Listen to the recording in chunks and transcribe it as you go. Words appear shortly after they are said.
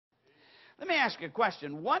Let me ask you a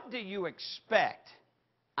question. What do you expect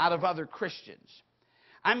out of other Christians?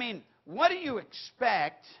 I mean, what do you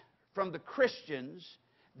expect from the Christians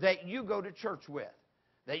that you go to church with,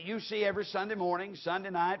 that you see every Sunday morning, Sunday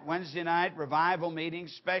night, Wednesday night, revival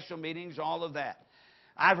meetings, special meetings, all of that?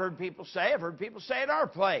 I've heard people say at our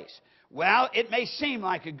place, well, it may seem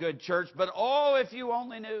like a good church, but oh, if you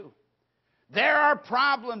only knew. There are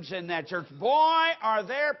problems in that church. Boy, are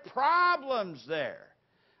there problems there.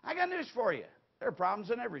 I got news for you. There are problems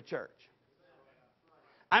in every church.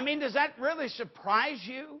 I mean, does that really surprise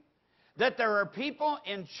you that there are people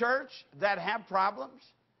in church that have problems?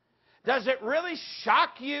 Does it really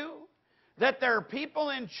shock you that there are people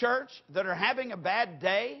in church that are having a bad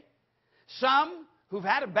day? Some who've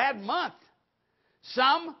had a bad month.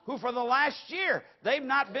 Some who for the last year, they've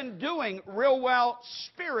not been doing real well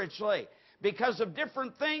spiritually because of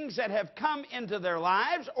different things that have come into their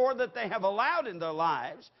lives or that they have allowed in their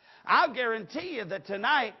lives. I'll guarantee you that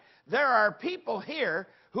tonight there are people here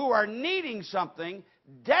who are needing something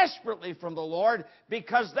desperately from the Lord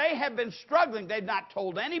because they have been struggling. They've not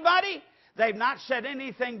told anybody. They've not said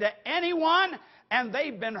anything to anyone. And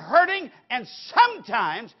they've been hurting. And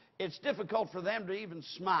sometimes it's difficult for them to even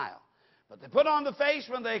smile. But they put on the face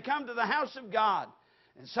when they come to the house of God.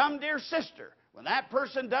 And some dear sister, when that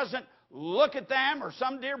person doesn't look at them, or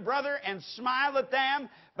some dear brother and smile at them,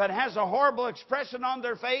 but has a horrible expression on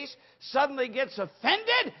their face, suddenly gets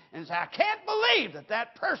offended and says, I can't believe that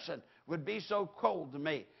that person would be so cold to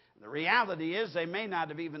me. The reality is they may not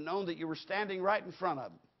have even known that you were standing right in front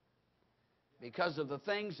of them because of the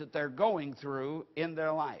things that they're going through in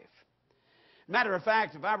their life. Matter of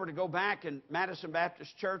fact, if I were to go back in Madison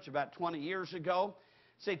Baptist Church about 20 years ago,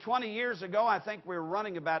 say 20 years ago, I think we were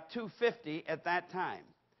running about 250 at that time.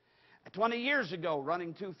 20 years ago,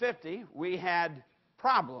 running 250, we had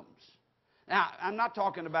problems. Now, I'm not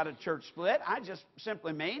talking about a church split. I just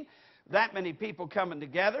simply mean that many people coming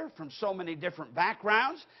together from so many different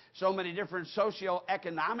backgrounds, so many different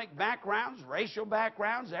socioeconomic backgrounds, racial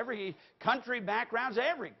backgrounds, every country backgrounds,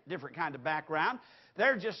 every different kind of background.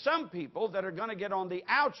 There are just some people that are going to get on the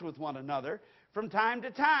outs with one another from time to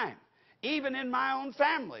time. Even in my own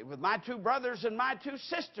family, with my two brothers and my two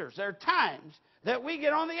sisters, there are times that we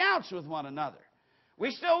get on the outs with one another.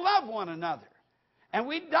 We still love one another. And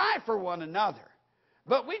we die for one another.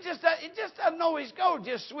 But it just doesn't always go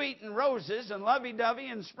just sweet and roses and lovey-dovey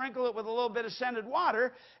and sprinkle it with a little bit of scented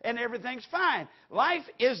water and everything's fine. Life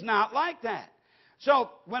is not like that.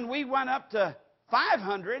 So when we went up to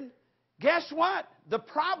 500, guess what? The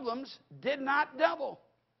problems did not double.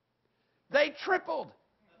 They tripled.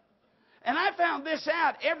 And I found this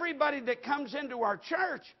out. Everybody that comes into our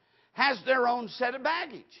church has their own set of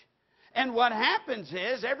baggage. And what happens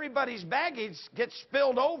is everybody's baggage gets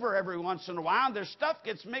spilled over every once in a while, and their stuff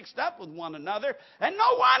gets mixed up with one another, and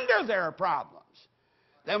no wonder there are problems.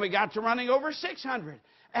 Then we got to running over 600.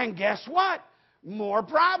 And guess what? More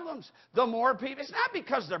problems. The more people. It's not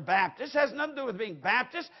because they're Baptists. It has nothing to do with being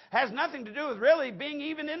Baptist. It has nothing to do with really being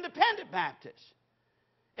even independent Baptists.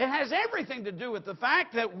 It has everything to do with the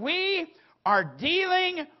fact that we are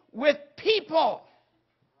dealing with people.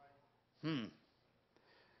 You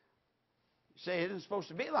say it isn't supposed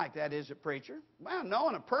to be like that, is it, preacher? Well, no,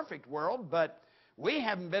 in a perfect world, but we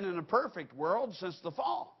haven't been in a perfect world since the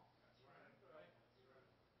fall.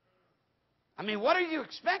 I mean, what are you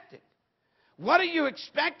expecting? What are you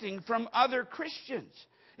expecting from other Christians?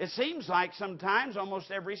 It seems like sometimes,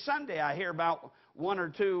 almost every Sunday, I hear about one or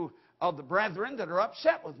two of the brethren that are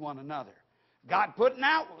upset with one another. Got putting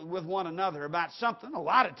out with one another about something. A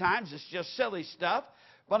lot of times it's just silly stuff.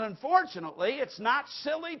 But unfortunately, it's not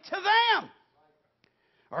silly to them.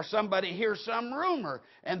 Or somebody hears some rumor,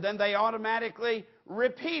 and then they automatically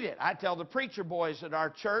repeat it. I tell the preacher boys at our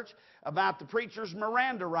church about the preacher's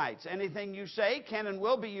Miranda rights. Anything you say can and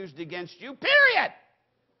will be used against you, period.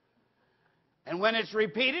 And when it's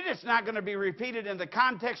repeated, it's not going to be repeated in the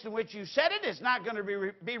context in which you said it. It's not going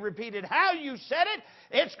to be repeated how you said it.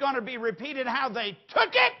 It's going to be repeated how they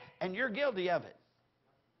took it, and you're guilty of it.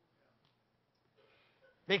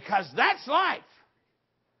 Because that's life.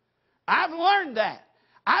 I've learned that.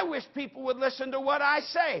 I wish people would listen to what I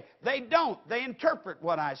say. They don't. They interpret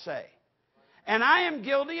what I say. And I am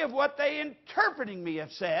guilty of what they interpreting me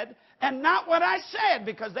have said and not what I said,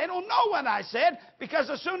 because they don't know what I said, because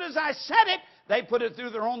as soon as I said it, they put it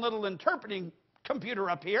through their own little interpreting computer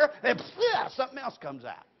up here, and something else comes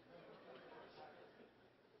out.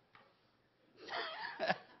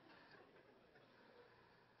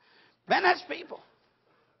 Man, that's people.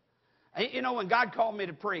 You know, when God called me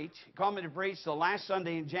to preach, He called me to preach the last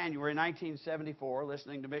Sunday in January 1974,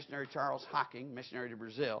 listening to missionary Charles Hocking, missionary to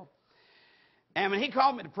Brazil. And when he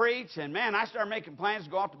called me to preach, and man, I started making plans to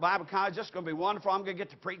go off to Bible college. This is going to be wonderful. I'm going to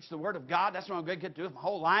get to preach the Word of God. That's what I'm going to get to do with my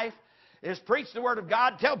whole life, is preach the Word of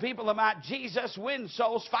God, tell people about Jesus, win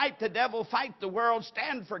souls, fight the devil, fight the world,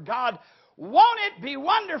 stand for God. Won't it be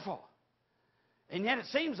wonderful? And yet it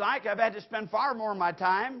seems like I've had to spend far more of my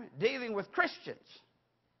time dealing with Christians.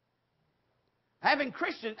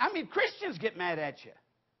 Christians get mad at you.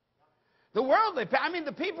 The worldly,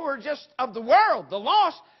 the people who are just of the world, the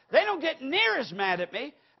lost, they don't get near as mad at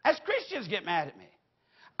me as Christians get mad at me.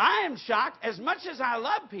 I am shocked. As much as I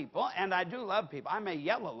love people, and I do love people, I may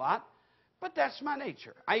yell a lot, but that's my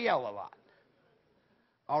nature. I yell a lot.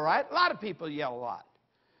 All right? A lot of people yell a lot.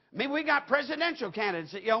 We got presidential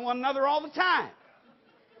candidates that yell one another all the time.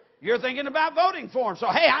 You're thinking about voting for them. So,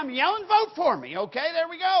 hey, I'm yelling, vote for me. Okay, there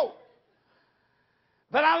we go.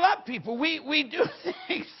 But I love people. We do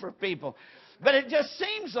things for people. But it just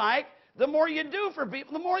seems like the more you do for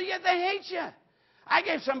people, the more they hate you. I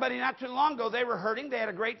gave somebody not too long ago, they were hurting. They had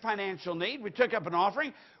a great financial need. We took up an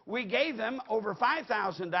offering. We gave them over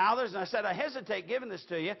 $5,000. And I said, I hesitate giving this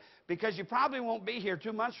to you because you probably won't be here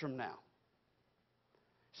 2 months from now.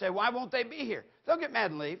 Say, why won't they be here? They'll get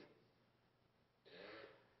mad and leave.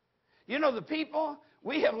 You know, the people,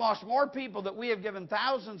 we have lost more people that we have given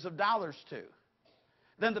thousands of dollars to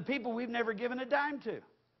than the people we've never given a dime to.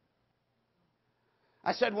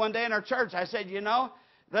 I said one day in our church, I said,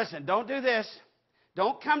 listen, don't do this.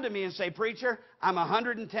 Don't come to me and say, preacher, I'm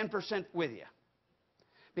 110% with you.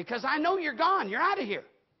 Because I know you're gone. You're out of here.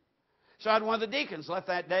 So I had one of the deacons left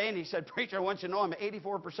that day, and he said, preacher, I want you to know I'm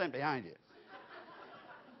 84% behind you.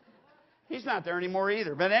 He's not there anymore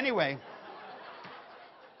either. But anyway.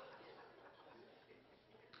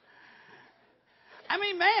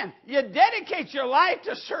 Man, you dedicate your life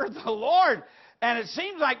to serve the Lord, and it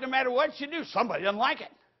seems like no matter what you do, somebody doesn't like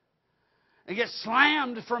it. It gets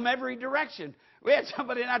slammed from every direction. We had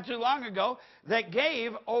somebody not too long ago that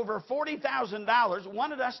gave over $40,000,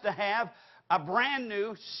 wanted us to have a brand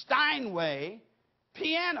new Steinway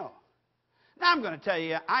piano. Now, I'm going to tell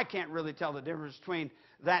you, I can't really tell the difference between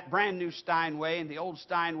that brand new Steinway and the old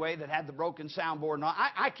Steinway that had the broken soundboard and all.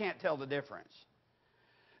 I can't tell the difference.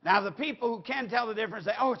 Now, the people who can tell the difference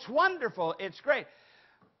say, oh, it's wonderful, it's great.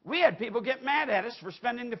 We had people get mad at us for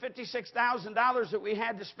spending the $56,000 that we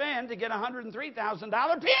had to spend to get a $103,000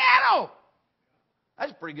 piano.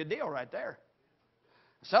 That's a pretty good deal right there.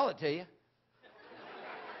 I'll sell it to you.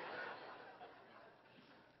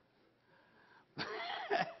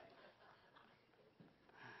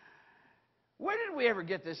 Where did we ever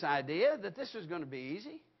get this idea that this was going to be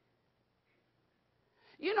easy?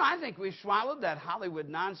 I think we've swallowed that Hollywood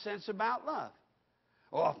nonsense about love.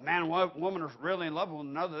 Oh, if man and woman are really in love with one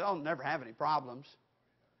another, they'll never have any problems.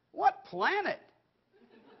 What planet?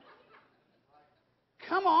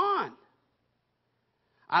 Come on.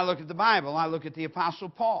 I look at the Bible. I look at the Apostle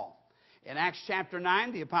Paul. In Acts chapter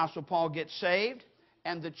 9, the Apostle Paul gets saved,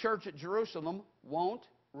 and the church at Jerusalem won't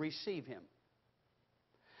receive him.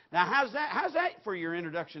 Now, how's that for your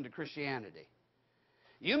introduction to Christianity?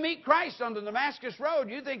 You meet Christ on the Damascus Road,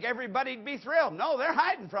 you think everybody'd be thrilled. No, they're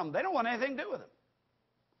hiding from him. They don't want anything to do with him.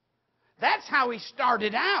 That's how he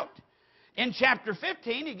started out. In chapter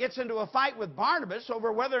 15, he gets into a fight with Barnabas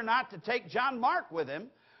over whether or not to take John Mark with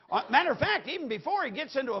him. Matter of fact, even before he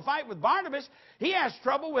gets into a fight with Barnabas, he has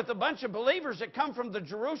trouble with a bunch of believers that come from the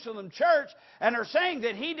Jerusalem church and are saying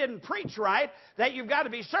that he didn't preach right, that you've got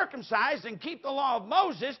to be circumcised and keep the law of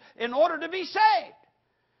Moses in order to be saved.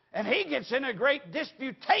 And he gets in a great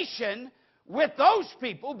disputation with those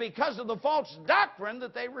people because of the false doctrine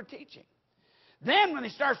that they were teaching. Then when he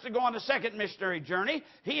starts to go on a second missionary journey,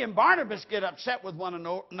 he and Barnabas get upset with one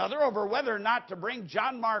another over whether or not to bring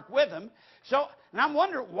John Mark with him. And I'm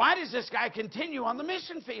wondering, why does this guy continue on the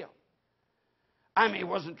mission field? He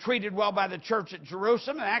wasn't treated well by the church at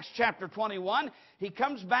Jerusalem. In Acts chapter 21, he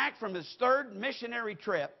comes back from his third missionary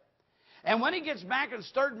trip. And when he gets back on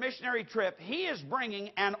his third missionary trip, he is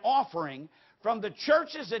bringing an offering from the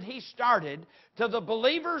churches that he started to the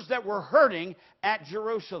believers that were hurting at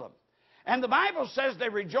Jerusalem. And the Bible says they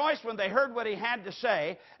rejoiced when they heard what he had to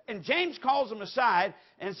say. And James calls them aside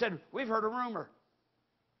and said, we've heard a rumor.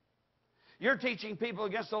 You're teaching people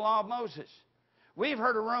against the law of Moses. We've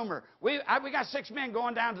heard a rumor. We got 6 men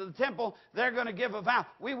going down to the temple. They're going to give a vow.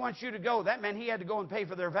 We want you to go. That meant he had to go and pay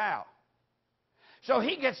for their vow. So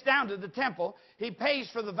he gets down to the temple. He pays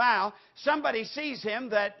for the vow. Somebody sees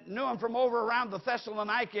him that knew him from over around the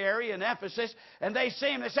Thessalonica area in Ephesus, and they see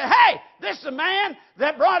him. They say, hey, this is the man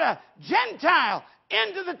that brought a Gentile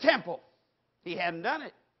into the temple. He hadn't done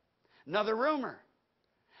it. Another rumor.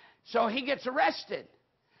 So he gets arrested.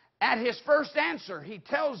 At his first answer, he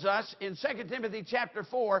tells us in 2 Timothy chapter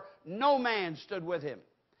 4, no man stood with him.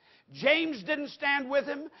 James didn't stand with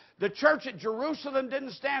him. The church at Jerusalem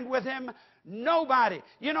didn't stand with him. Nobody.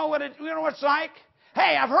 You know what it's like?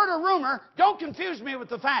 Hey, I've heard a rumor. Don't confuse me with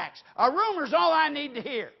the facts. A rumor's all I need to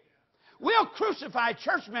hear. We'll crucify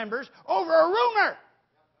church members over a rumor.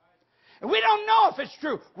 And we don't know if it's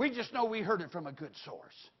true. We just know we heard it from a good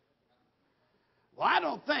source. Well, I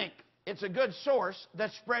don't think it's a good source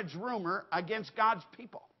that spreads rumor against God's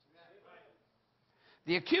people.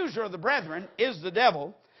 The accuser of the brethren is the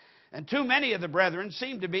devil, and too many of the brethren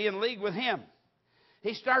seem to be in league with him.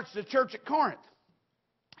 He starts the church at Corinth.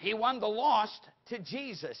 He won the lost to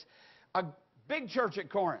Jesus. A big church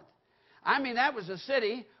at Corinth. I mean, that was a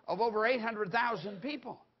city of over 800,000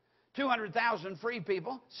 people. 200,000 free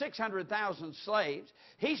people, 600,000 slaves.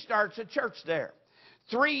 He starts a church there.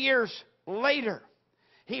 3 years later,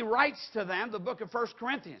 he writes to them the book of 1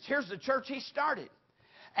 Corinthians. Here's the church he started.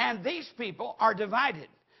 And these people are divided.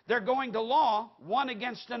 They're going to law one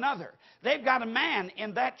against another. They've got a man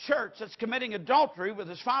in that church that's committing adultery with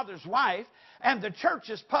his father's wife, and the church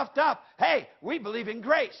is puffed up. Hey, we believe in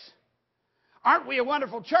grace. Aren't we a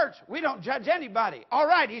wonderful church? We don't judge anybody. All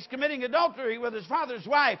right, he's committing adultery with his father's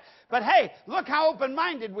wife, but hey, look how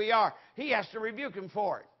open-minded we are. He has to rebuke him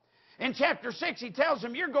for it. In chapter 6, he tells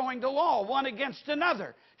him, you're going to law one against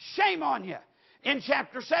another. Shame on you. In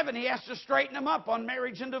chapter 7, he has to straighten them up on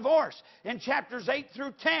marriage and divorce. In chapters 8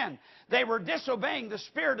 through 10, they were disobeying the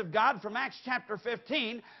Spirit of God from Acts chapter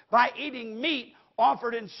 15 by eating meat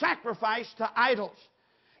offered in sacrifice to idols.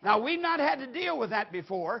 Now, we've not had to deal with that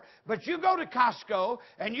before, but you go to Costco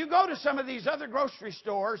and you go to some of these other grocery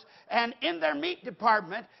stores, and in their meat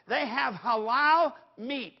department, they have halal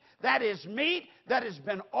meat. That is meat that has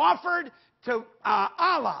been offered to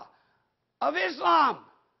Allah of Islam.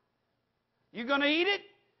 You going to eat it?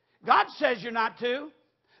 God says you're not to.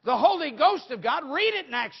 The Holy Ghost of God, read it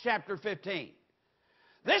in Acts chapter 15.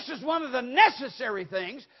 This is one of the necessary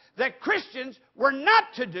things that Christians were not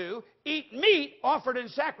to do, eat meat offered in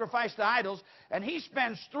sacrifice to idols. And he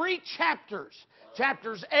spends 3 chapters,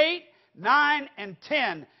 chapters 8, 9, and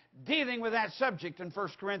 10, dealing with that subject in 1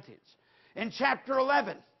 Corinthians. In chapter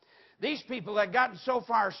 11, these people had gotten so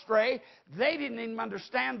far astray, they didn't even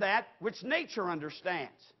understand that which nature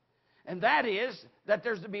understands. And that is that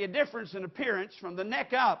there's to be a difference in appearance from the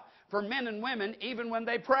neck up for men and women even when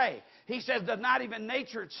they pray. He says, does not even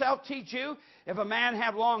nature itself teach you? If a man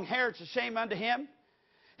have long hair, it's a shame unto him.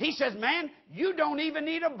 He says, man, you don't even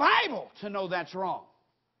need a Bible to know that's wrong.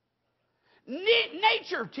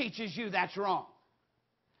 Nature teaches you that's wrong.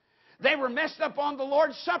 They were messed up on the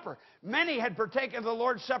Lord's Supper. Many had partaken of the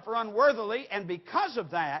Lord's Supper unworthily, and because of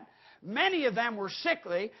that, many of them were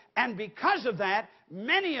sickly, and because of that,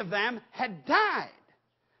 many of them had died.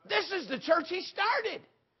 This is the church he started.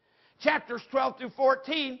 Chapters 12 through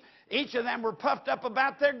 14, each of them were puffed up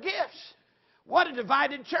about their gifts. What a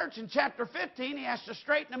divided church. In chapter 15, he has to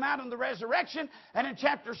straighten them out in the resurrection, and in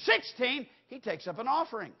chapter 16, he takes up an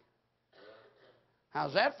offering.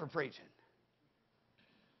 How's that for preaching?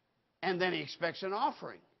 And then he expects an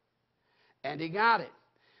offering. And he got it.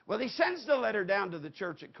 Well, he sends the letter down to the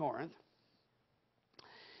church at Corinth.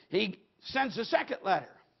 He sends a second letter.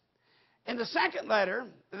 In the second letter,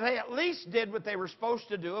 they at least did what they were supposed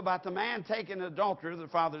to do about the man taking adultery with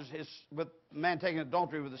his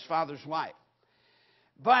father's wife.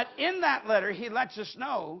 But in that letter, he lets us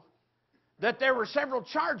know that there were several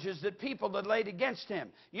charges that people had laid against him.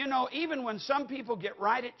 You know, even when some people get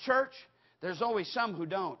right at church, there's always some who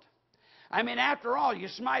don't. I mean, after all, you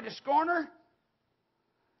smite a scorner,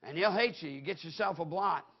 and he'll hate you. You get yourself a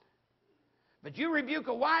blot. But you rebuke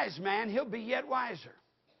a wise man, he'll be yet wiser.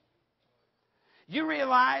 You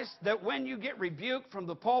realize that when you get rebuked from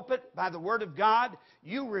the pulpit by the Word of God,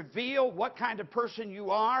 you reveal what kind of person you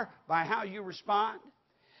are by how you respond.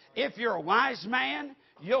 If you're a wise man,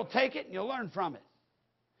 you'll take it and you'll learn from it.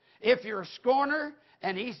 If you're a scorner,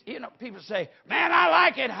 and people say, man, I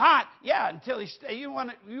like it hot. Yeah, until you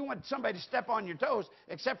want somebody to step on your toes,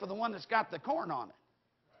 except for the one that's got the corn on it.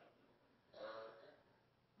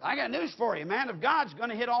 I got news for you. Man of God's going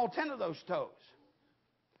to hit all 10 of those toes.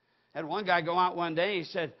 Had one guy go out one day, he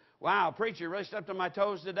said, wow, preacher, you really stepped on my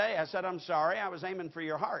toes today? I said, I'm sorry, I was aiming for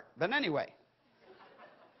your heart. But anyway,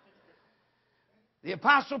 the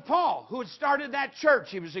Apostle Paul, who had started that church,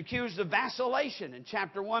 he was accused of vacillation in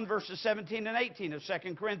chapter 1, verses 17 and 18 of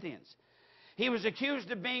 2 Corinthians. He was accused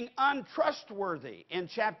of being untrustworthy in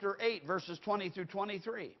chapter 8, verses 20 through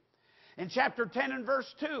 23. In chapter 10 and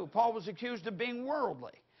verse 2, Paul was accused of being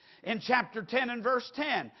worldly. In chapter 10 and verse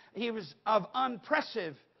 10, he was of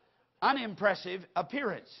unimpressive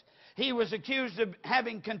appearance. He was accused of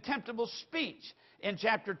having contemptible speech in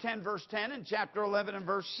chapter 10, verse 10, and chapter 11 and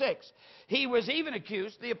verse 6. He was even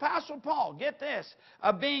accused, the Apostle Paul, get this,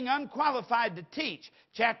 of being unqualified to teach,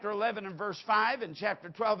 chapter 11 and verse 5, and chapter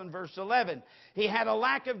 12 and verse 11. He had a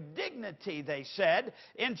lack of dignity, they said,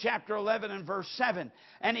 in chapter 11 and verse 7.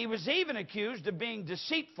 And he was even accused of being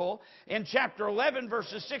deceitful in chapter 11,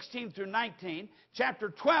 verses 16 through 19,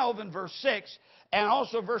 chapter 12 and verse 6, and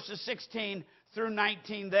also verses 16 through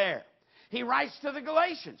 19 there. He writes to the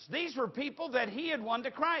Galatians. These were people that he had won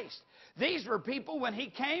to Christ. These were people, when he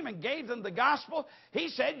came and gave them the gospel, he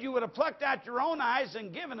said, you would have plucked out your own eyes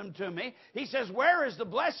and given them to me. He says, where is the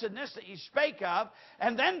blessedness that you spake of?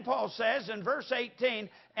 And then Paul says in verse 18,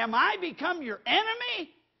 am I become your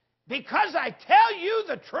enemy because I tell you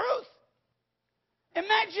the truth?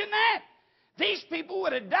 Imagine that. These people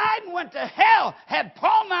would have died and went to hell had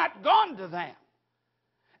Paul not gone to them.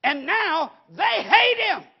 And now they hate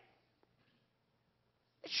him.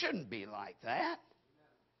 It shouldn't be like that.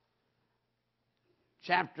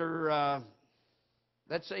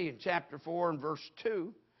 Let's see, in chapter 4 and verse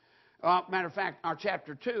 2. Matter of fact, our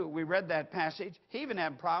chapter 2, we read that passage. He even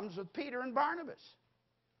had problems with Peter and Barnabas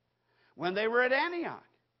when they were at Antioch.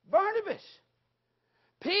 Barnabas.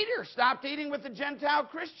 Peter stopped eating with the Gentile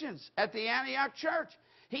Christians at the Antioch church.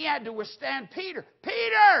 He had to withstand Peter.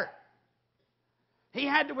 Peter! He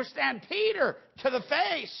had to withstand Peter to the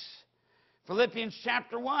face. Philippians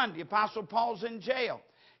chapter 1, the Apostle Paul's in jail.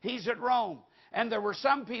 He's at Rome. And there were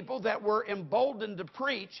some people that were emboldened to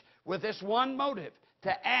preach with this one motive,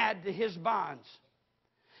 to add to his bonds.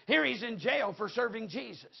 Here he's in jail for serving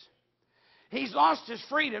Jesus. He's lost his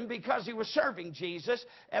freedom because he was serving Jesus,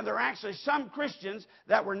 and there are actually some Christians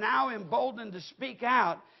that were now emboldened to speak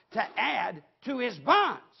out to add to his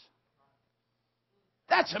bonds.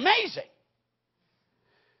 That's amazing.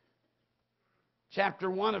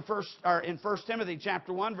 Chapter 1 of in 1 Timothy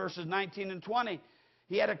chapter 1, verses 19 and 20,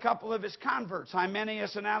 he had a couple of his converts,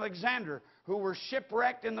 Hymenaeus and Alexander, who were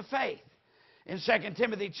shipwrecked in the faith. In 2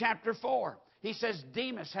 Timothy chapter 4, he says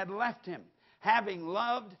Demas had left him, having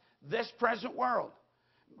loved this present world.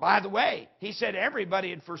 By the way, he said everybody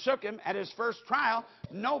had forsook him at his first trial.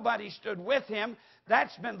 Nobody stood with him.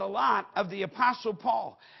 That's been the lot of the Apostle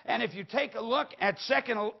Paul. And if you take a look at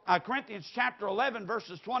 2 Corinthians chapter 11,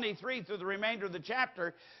 verses 23 through the remainder of the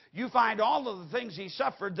chapter, you find all of the things he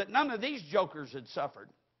suffered that none of these jokers had suffered.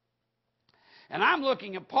 And I'm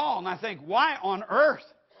looking at Paul and I think, why on earth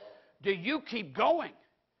do you keep going?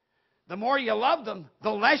 The more you love them,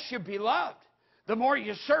 the less you be loved. The more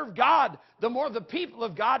you serve God, the more the people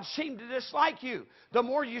of God seem to dislike you. The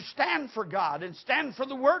more you stand for God and stand for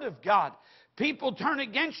the Word of God, people turn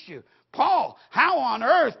against you. Paul, how on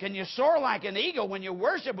earth can you soar like an eagle when you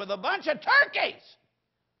worship with a bunch of turkeys?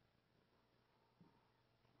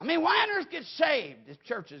 I mean, why on earth get saved if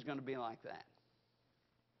church is going to be like that?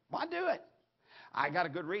 Why do it? I got a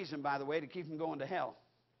good reason, by the way, to keep them going to hell.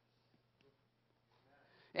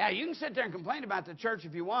 Yeah, you can sit there and complain about the church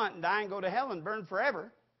if you want and die and go to hell and burn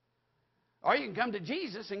forever. Or you can come to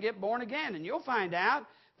Jesus and get born again, and you'll find out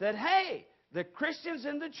that, hey, the Christians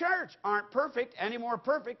in the church aren't perfect, any more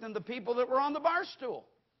perfect than the people that were on the bar stool.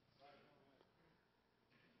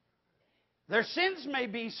 Their sins may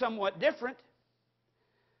be somewhat different,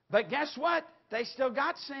 but guess what? They still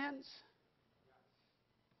got sins.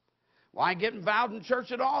 Why get involved in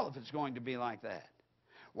church at all if it's going to be like that?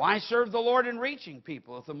 Why serve the Lord in reaching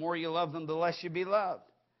people if the more you love them, the less you be loved?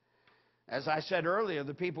 As I said earlier,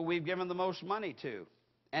 the people we've given the most money to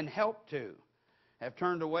and helped to have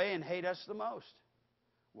turned away and hate us the most.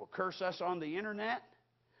 Will curse us on the internet.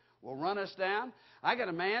 Will run us down. I got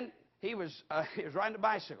a man, he was riding a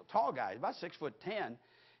bicycle. Tall guy, about 6'10".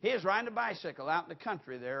 He was riding a bicycle out in the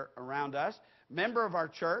country there around us. Member of our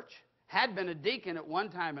church. Had been a deacon at one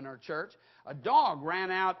time in our church. A dog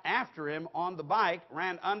ran out after him on the bike,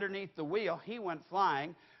 ran underneath the wheel. He went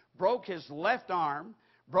flying, broke his left arm,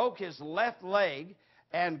 broke his left leg,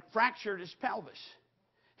 and fractured his pelvis.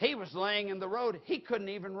 He was laying in the road. He couldn't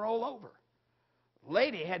even roll over. A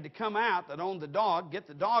lady had to come out that owned the dog, get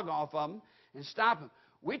the dog off of him, and stop him.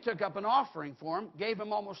 We took up an offering for him, gave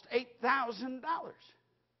him almost $8,000.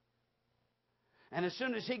 And as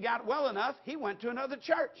soon as he got well enough, he went to another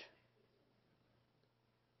church.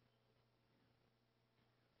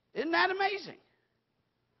 Isn't that amazing?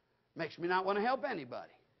 Makes me not want to help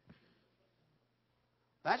anybody.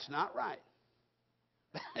 That's not right.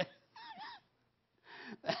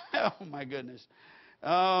 Oh, my goodness.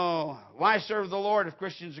 Oh, why serve the Lord if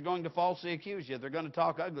Christians are going to falsely accuse you? They're going to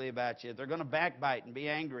talk ugly about you. They're going to backbite and be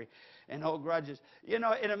angry and hold grudges. You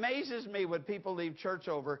know, it amazes me when people leave church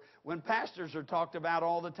over when pastors are talked about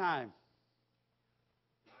all the time.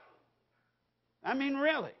 I mean,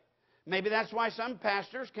 really. Maybe that's why some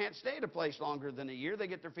pastors can't stay at a place longer than a year. They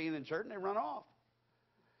get their feelings hurt and they run off.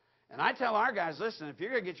 And I tell our guys, listen, if you're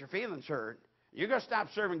going to get your feelings hurt, you're going to stop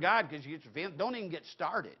serving God because you get your feelings. Don't even get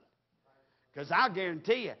started. Because I'll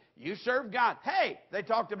guarantee you, you serve God. Hey, they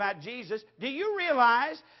talked about Jesus. Do you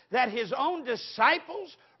realize that his own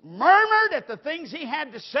disciples murmured at the things he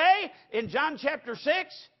had to say in John chapter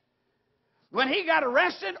 6? When he got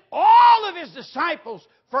arrested, all of his disciples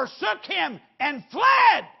forsook him and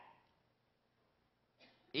fled.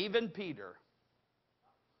 Even Peter.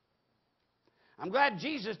 I'm glad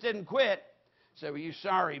Jesus didn't quit. Say, well, you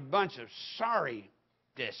sorry bunch of sorry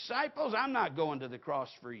disciples, I'm not going to the cross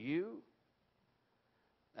for you.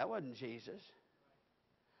 That wasn't Jesus.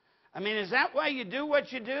 I mean, is that why you do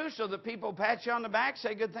what you do? So that people pat you on the back,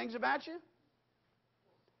 say good things about you?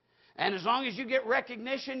 And as long as you get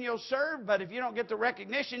recognition, you'll serve. But if you don't get the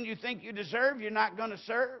recognition you think you deserve, you're not going to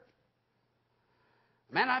serve.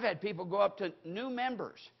 Man, I've had people go up to new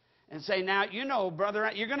members and say, now, you know, brother,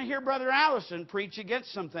 you're going to hear Brother Allison preach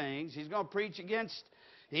against some things. He's going to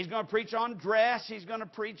preach on dress. He's going to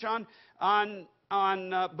preach on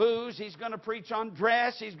booze. He's going to preach on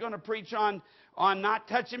dress. He's going to preach on not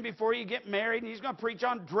touching before you get married. And he's going to preach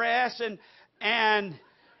on dress. And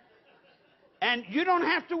you don't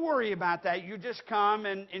have to worry about that. You just come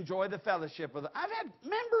and enjoy the fellowship with it. I've had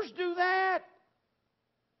members do that.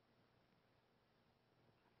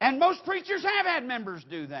 And most preachers have had members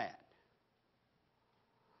do that.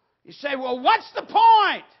 You say, well, what's the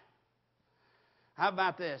point? How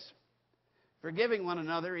about this? Forgiving one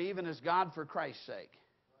another, even as God for Christ's sake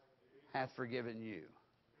hath forgiven you.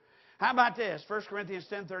 How about this? 1 Corinthians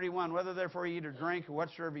 10:31, whether therefore you eat or drink or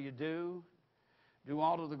whatsoever you do, do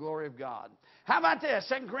all to the glory of God. How about this?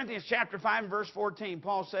 2 Corinthians chapter 5 verse 14,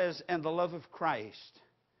 Paul says, and the love of Christ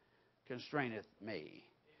constraineth me.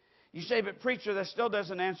 You say, but preacher, that still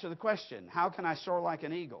doesn't answer the question. How can I soar like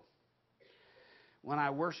an eagle when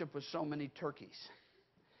I worship with so many turkeys?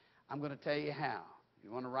 I'm going to tell you how.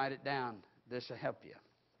 You want to write it down. This will help you.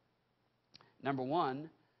 Number one,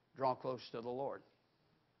 draw close to the Lord.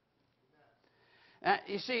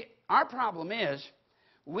 You see, our problem is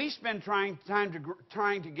we spend trying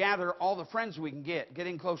to gather all the friends we can get,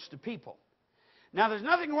 getting close to people. Now, there's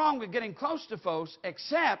nothing wrong with getting close to folks,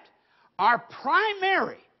 except our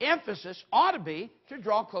primary emphasis ought to be to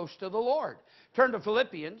draw close to the Lord. Turn to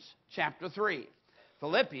Philippians chapter 3.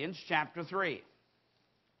 Philippians chapter 3.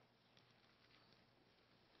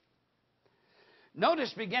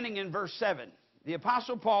 Notice beginning in verse 7, the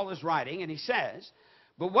Apostle Paul is writing, and he says,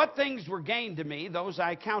 but what things were gained to me, those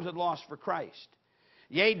I counted loss for Christ.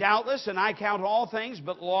 Yea, doubtless, and I count all things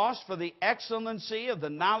but loss for the excellency of the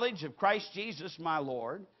knowledge of Christ Jesus my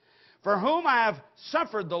Lord, for whom I have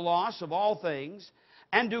suffered the loss of all things,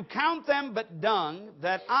 and do count them but dung,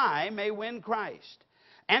 that I may win Christ,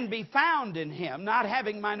 and be found in him, not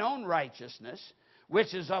having mine own righteousness,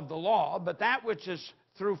 which is of the law, but that which is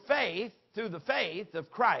through the faith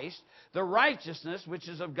of Christ, the righteousness which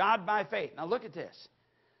is of God by faith. Now look at this.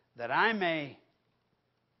 That I may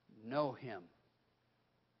know him.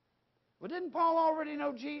 Well, didn't Paul already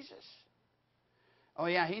know Jesus? Oh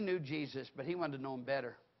yeah, he knew Jesus, but he wanted to know him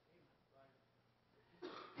better.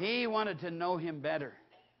 He wanted to know him better.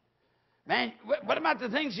 Man, what about the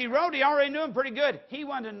things he wrote? He already knew him pretty good. He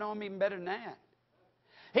wanted to know him even better than that.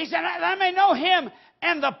 He said, I may know him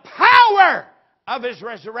and the power of his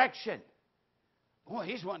resurrection. Boy,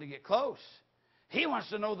 he's wanting to get close. He wants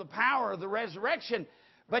to know the power of the resurrection.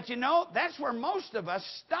 But you know, that's where most of us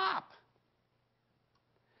stop.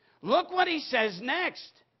 Look what he says next.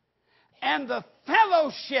 And the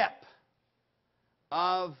fellowship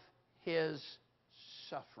of his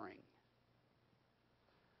suffering.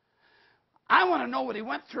 I want to know what he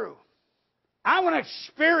went through. I want to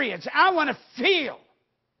experience. I want to feel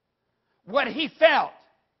what he felt.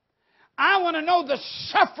 I want to know the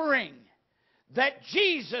suffering that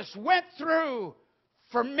Jesus went through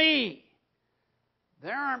for me.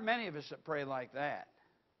 There aren't many of us that pray like that.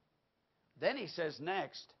 Then he says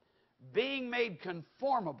next, being made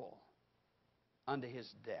conformable unto his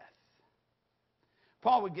death.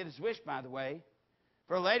 Paul would get his wish, by the way.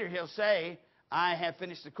 For later he'll say, I have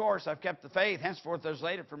finished the course, I've kept the faith, henceforth there's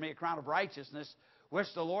laid up for me a crown of righteousness, which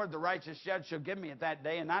the Lord, the righteous judge, shall give me at that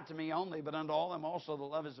day, and not to me only, but unto all them also that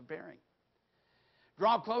love is appearing.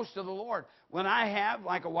 Draw close to the Lord. When I have,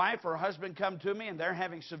 like a wife or a husband come to me and they're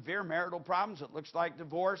having severe marital problems, it looks like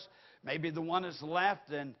divorce, maybe the one is left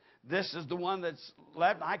and this is the one that's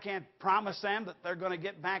left. I can't promise them that they're going to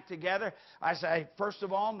get back together. I say, first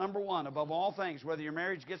of all, number one, above all things, whether your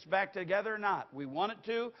marriage gets back together or not, we want it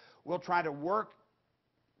to. We'll try to work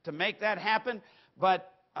to make that happen.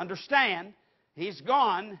 But understand, he's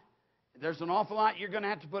gone. There's an awful lot you're going to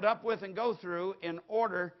have to put up with and go through in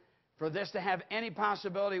order for this to have any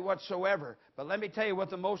possibility whatsoever. But let me tell you what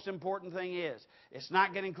the most important thing is. It's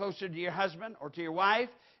not getting closer to your husband or to your wife.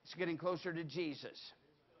 It's getting closer to Jesus.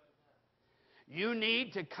 You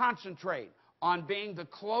need to concentrate on being the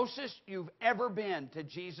closest you've ever been to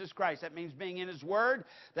Jesus Christ. That means being in His Word.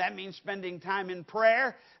 That means spending time in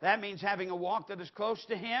prayer. That means having a walk that is close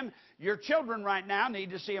to Him. Your children right now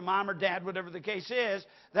need to see a mom or dad, whatever the case is,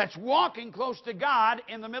 that's walking close to God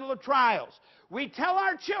in the middle of trials. We tell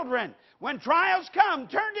our children, when trials come,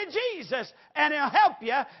 turn to Jesus and He'll help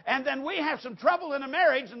you. And then we have some trouble in a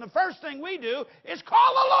marriage, and the first thing we do is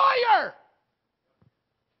call a lawyer.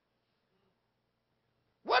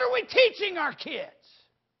 What are we teaching our kids?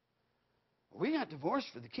 We got divorced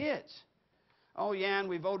for the kids. Oh, yeah, and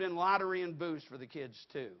we vote in lottery and booze for the kids,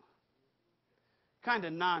 too. What kind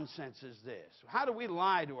of nonsense is this? How do we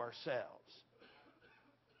lie to ourselves?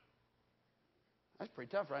 That's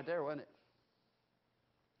pretty tough right there, wasn't it?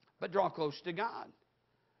 But draw close to God.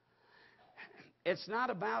 It's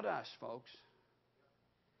not about us, folks.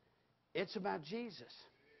 It's about Jesus.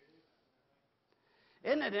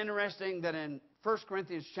 Isn't it interesting that in 1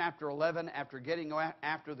 Corinthians chapter 11, after getting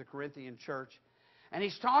after the Corinthian church, and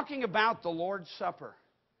he's talking about the Lord's Supper.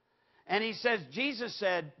 And he says, Jesus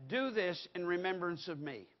said, do this in remembrance of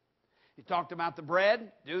me. He talked about the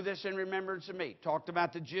bread, do this in remembrance of me. Talked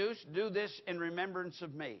about the juice, do this in remembrance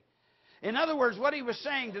of me. In other words, what he was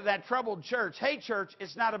saying to that troubled church, hey church,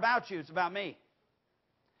 it's not about you, it's about me.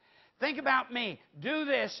 Think about me. Do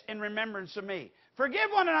this in remembrance of me. Forgive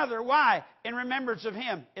one another. Why? In remembrance of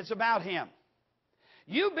Him. It's about Him.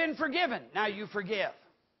 You've been forgiven. Now you forgive.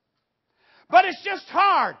 But it's just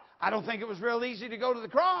hard. I don't think it was real easy to go to the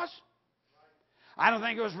cross. I don't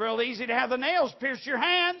think it was real easy to have the nails pierce your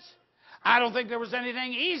hands. I don't think there was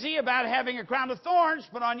anything easy about having a crown of thorns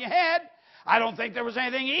put on your head. I don't think there was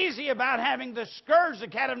anything easy about having the scourge, the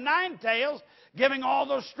cat of nine tails, giving all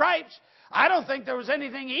those stripes. I don't think there was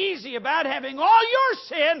anything easy about having all your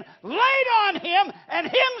sin laid on Him and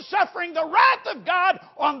Him suffering the wrath of God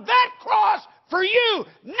on that cross for you.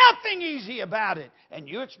 Nothing easy about it. And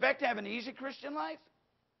you expect to have an easy Christian life?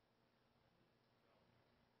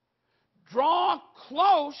 Draw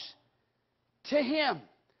close to Him.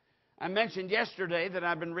 I mentioned yesterday that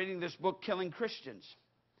I've been reading this book, Killing Christians,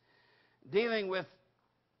 dealing with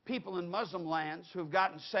people in Muslim lands who've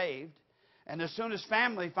gotten saved. And as soon as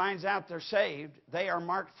family finds out they're saved, they are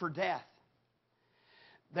marked for death.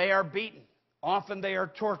 They are beaten. Often they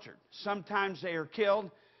are tortured. Sometimes they are killed.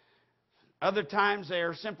 Other times they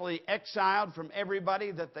are simply exiled from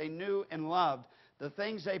everybody that they knew and loved. The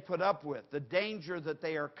things they put up with, the danger that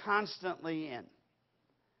they are constantly in.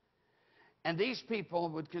 And these people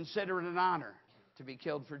would consider it an honor to be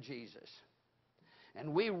killed for Jesus.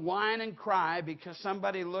 And we whine and cry because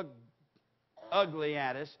somebody looked ugly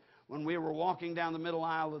at us when we were walking down the middle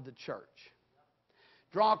aisle of the church.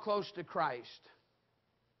 Draw close to Christ.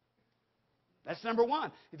 That's number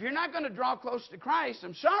one. If you're not going to draw close to Christ,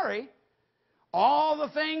 I'm sorry, all the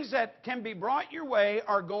things that can be brought your way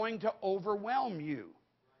are going to overwhelm you.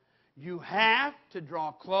 You have to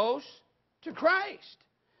draw close to Christ.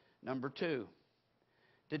 Number two,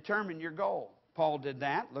 determine your goal. Paul did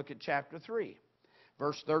that. Look at chapter 3,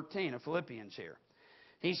 verse 13 of Philippians here.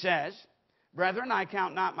 He says, Brethren, I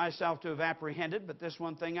count not myself to have apprehended, but this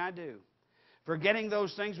one thing I do. Forgetting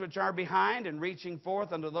those things which are behind and reaching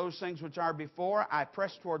forth unto those things which are before, I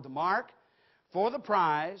press toward the mark for the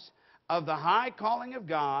prize of the high calling of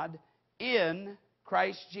God in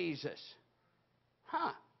Christ Jesus.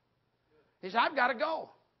 He said, I've got to go.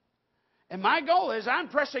 And my goal is I'm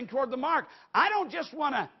pressing toward the mark. I don't just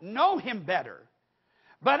want to know Him better,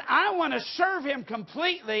 but I want to serve Him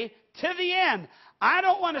completely to the end. I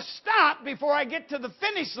don't want to stop before I get to the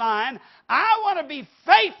finish line. I want to be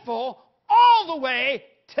faithful all the way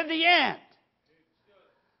to the end.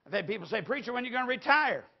 I've had people say, Preacher, when are you going to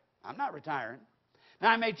retire? I'm not retiring. Now,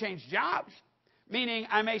 I may change jobs, meaning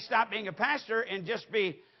I may stop being a pastor and just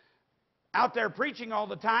be out there preaching all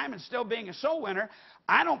the time and still being a soul winner.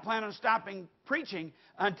 I don't plan on stopping preaching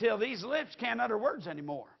until these lips can't utter words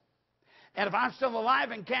anymore. And if I'm still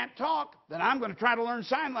alive and can't talk, then I'm going to try to learn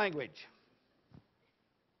sign language.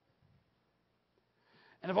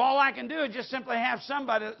 And if all I can do is just simply have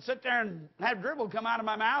somebody sit there and have dribble come out of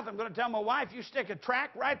my mouth, I'm going to tell my wife, you stick a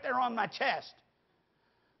track right there on my chest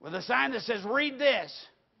with a sign that says, read this.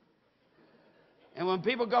 And when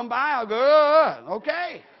people come by, I'll go,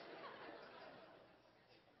 okay.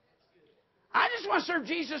 I just want to serve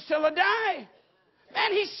Jesus till I die.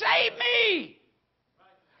 Man, He saved me.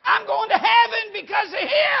 I'm going to heaven because of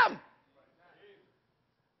Him.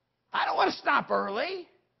 I don't want to stop early.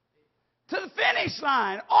 To the finish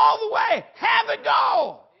line, all the way. Have it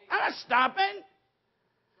go. I'm not stopping.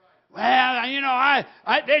 Well, you know,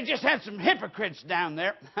 they just had some hypocrites down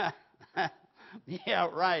there. Yeah,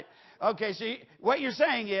 right. Okay, see, what you're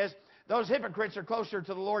saying is those hypocrites are closer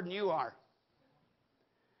to the Lord than you are.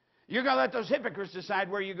 You're going to let those hypocrites decide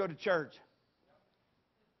where you go to church,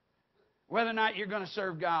 whether or not you're going to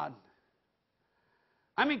serve God.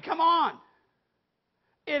 I mean, come on.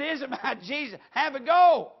 It is about Jesus. Have a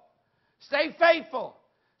go. Stay faithful.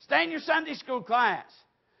 Stay in your Sunday school class.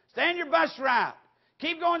 Stay in your bus route.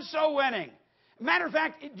 Keep going soul winning. Matter of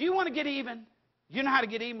fact, do you want to get even? You know how to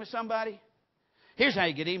get even with somebody? Here's how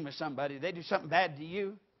you get even with somebody. They do something bad to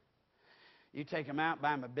you. You take them out,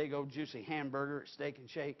 buy them a big old juicy hamburger at Steak and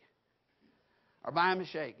Shake. Or buy them a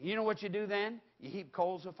shake. You know what you do then? You heap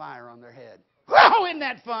coals of fire on their head. Oh, isn't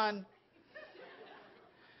that fun?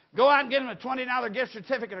 Go out and get them a $20 gift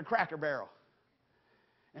certificate of Cracker Barrel.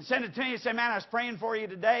 And send it to me and say, man, I was praying for you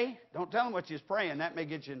today. Don't tell them what you was praying. That may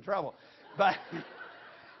get you in trouble. But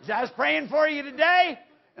I was praying for you today,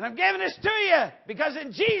 and I'm giving this to you because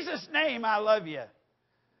in Jesus' name I love you.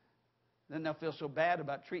 Then they'll feel so bad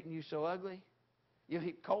about treating you so ugly. You'll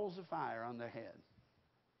heap coals of fire on their head.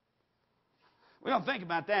 We don't think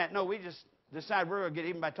about that. No, we just decide we're going to get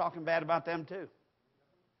even by talking bad about them too.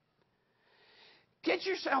 Get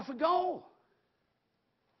yourself a goal.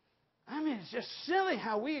 I mean, it's just silly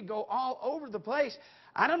how we go all over the place.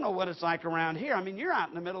 I don't know what it's like around here. I mean, you're out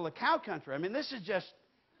in the middle of cow country. I mean, this is just,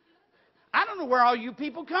 I don't know where all you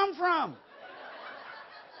people come from.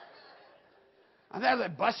 Are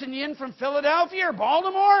they busing you in from Philadelphia or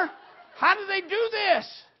Baltimore? How do they do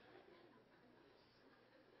this?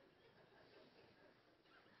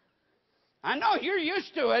 I know you're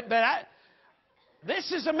used to it, but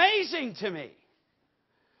this is amazing to me.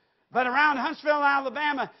 But around Huntsville,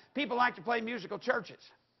 Alabama, people like to play musical churches.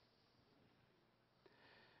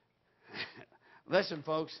 Listen,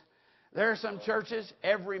 folks, there are some churches,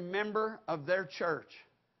 every member of their church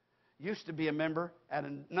used to be a member at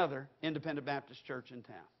another independent Baptist church in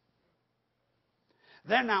town.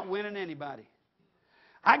 They're not winning anybody.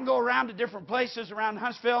 I can go around to different places around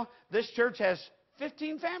Huntsville. This church has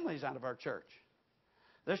 15 families out of our church.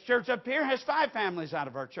 This church up here has 5 families out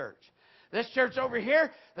of our church. This church over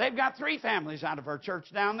here, they've got 3 families out of our church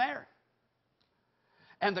down there.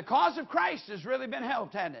 And the cause of Christ has really been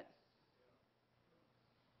helped, hasn't it?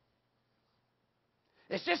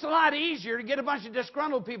 It's just a lot easier to get a bunch of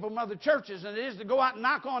disgruntled people from other churches than it is to go out and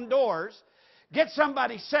knock on doors, get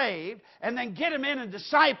somebody saved, and then get them in and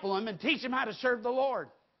disciple them and teach them how to serve the Lord.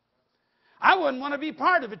 I wouldn't want to be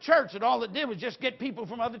part of a church that all it did was just get people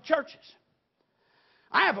from other churches.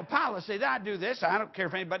 I have a policy that I do this. I don't care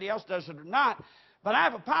if anybody else does it or not, but I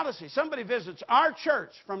have a policy. Somebody visits our church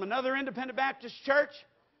from another independent Baptist church,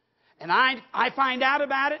 and I find out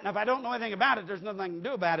about it, and if I don't know anything about it, there's nothing I can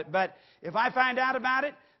do about it. But if I find out about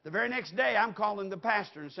it, the very next day I'm calling the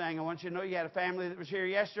pastor and saying, I want you to know you had a family that was here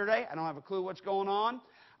yesterday. I don't have a clue what's going on.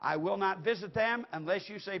 I will not visit them unless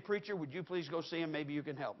you say, preacher, would you please go see them? Maybe you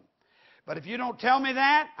can help them. But if you don't tell me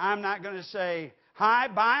that, I'm not going to say hi,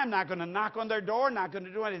 bye. I'm not going to knock on their door, not going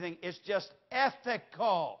to do anything. It's just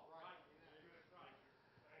ethical.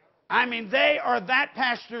 I mean, they are that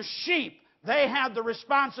pastor's sheep. They have the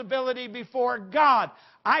responsibility before God.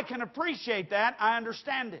 I can appreciate that. I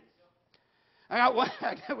understand it.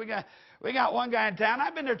 We got one guy in town.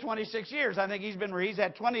 I've been there 26 years. I think he's been where he's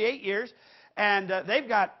at 28 years. And they've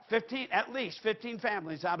got at least 15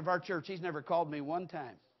 families out of our church. He's never called me one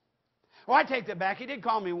time. Well, I take that back. He did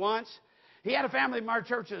call me once. He had a family from our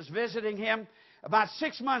church that was visiting him. About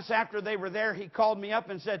 6 months after they were there, he called me up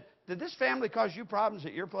and said, did this family cause you problems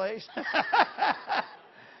at your place?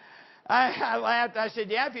 I laughed. I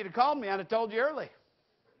said, yeah, if you'd have called me, I'd have told you early.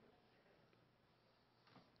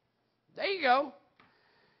 There you go.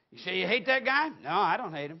 You say you hate that guy? No, I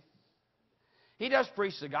don't hate him. He does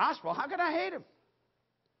preach the gospel. How could I hate him?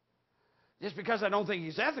 Just because I don't think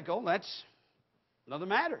he's ethical, that's another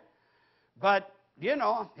matter. But, you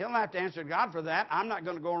know, he'll have to answer to God for that. I'm not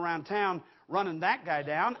going to go around town running that guy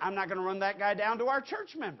down. I'm not going to run that guy down to our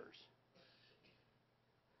church members.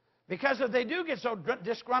 Because if they do get so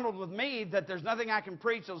disgruntled with me that there's nothing I can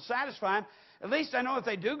preach that'll satisfy them, At least I know if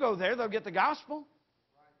they do go there, they'll get the gospel.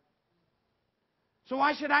 So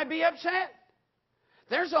why should I be upset?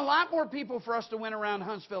 There's a lot more people for us to win around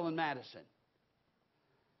Huntsville and Madison.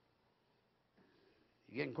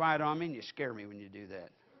 You're getting quiet on me and you scare me when you do that.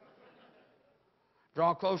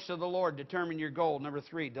 Draw close to the Lord. Determine your goal. Number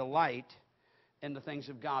 3, delight in the things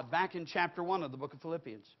of God. Back in chapter 1 of the book of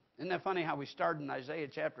Philippians. Isn't that funny how we started in Isaiah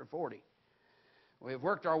chapter 40? We've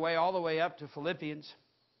worked our way all the way up to Philippians.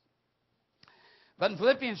 But in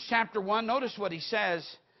Philippians chapter 1, notice what he says.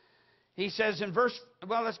 He says in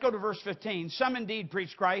let's go to verse 15. Some indeed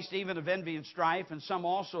preach Christ, even of envy and strife, and some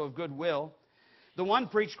also of goodwill. The one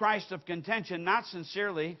preached Christ of contention, not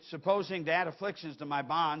sincerely, supposing to add afflictions to my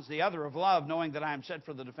bonds. The other of love, knowing that I am set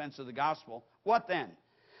for the defense of the gospel. What then?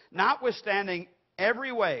 Notwithstanding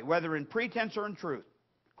every way, whether in pretense or in truth,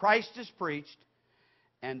 Christ is preached,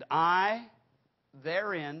 and I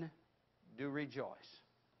therein do rejoice.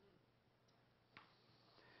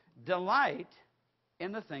 Delight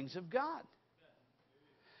in the things of God.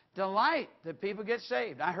 Delight that people get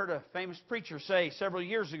saved. I heard a famous preacher say several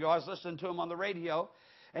years ago, I was listening to him on the radio,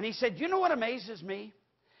 and he said, you know what amazes me?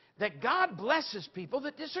 That God blesses people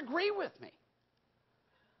that disagree with me.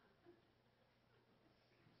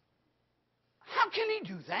 How can He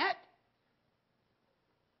do that?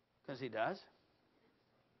 Because He does.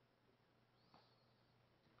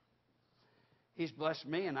 He's blessed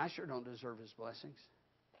me, and I sure don't deserve His blessings.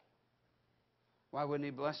 Why wouldn't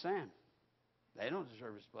He bless them? They don't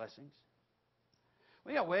deserve His blessings.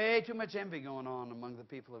 We got way too much envy going on among the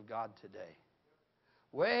people of God today.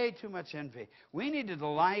 Way too much envy. We need to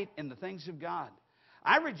delight in the things of God.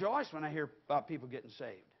 I rejoice when I hear about people getting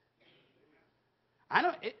saved.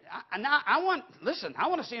 I want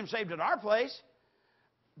to see them saved at our place,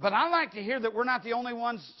 but I like to hear that we're not the only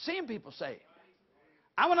ones seeing people saved.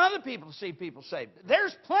 I want other people to see people saved.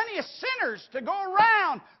 There's plenty of sinners to go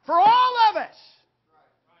around for all of us.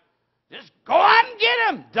 Just go out and get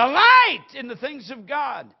them. Delight in the things of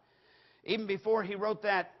God. Even before he wrote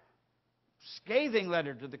that scathing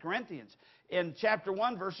letter to the Corinthians, in chapter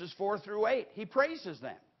 1, verses 4 through 8, he praises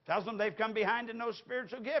them. Tells them they've come behind in no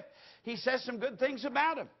spiritual gift. He says some good things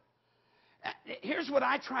about them. Here's what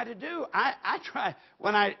I try to do. I try,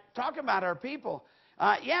 when I talk about our people,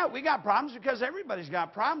 we got problems because everybody's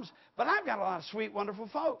got problems, but I've got a lot of sweet, wonderful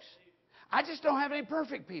folks. I just don't have any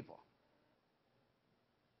perfect people.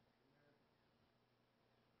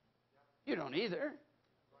 You don't either.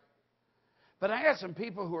 But I got some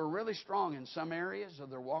people who are really strong in some areas of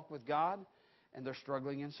their walk with God, and they're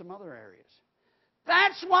struggling in some other areas.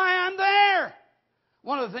 That's why I'm there.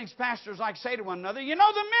 One of the things pastors like to say to one another, you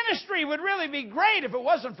know, the ministry would really be great if it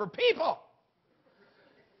wasn't for people.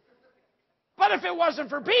 But if it wasn't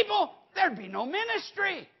for people, there'd be no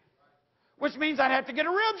ministry. Which means I'd have to get a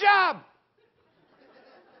real job.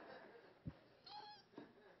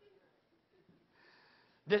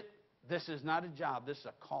 This is not a job. This is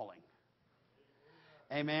a calling.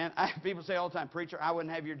 Amen. People say all the time, preacher, I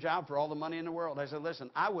wouldn't have your job for all the money in the world. I said,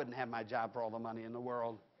 listen, I wouldn't have my job for all the money in the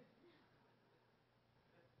world.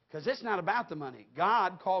 Because it's not about the money.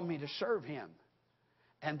 God called me to serve Him.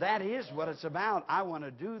 And that is what it's about. I want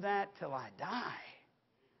to do that till I die.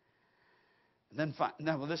 And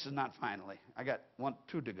then, this is not finally. I got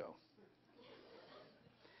 2 to go.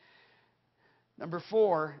 Number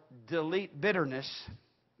 4, delete bitterness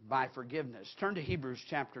by forgiveness. Turn to Hebrews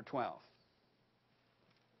chapter 12.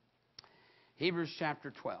 Hebrews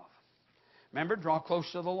chapter 12. Remember, draw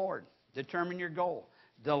close to the Lord. Determine your goal.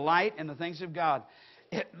 Delight in the things of God.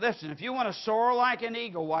 Listen, if you want to soar like an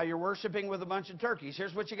eagle while you're worshiping with a bunch of turkeys,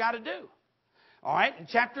 here's what you got to do. All right, in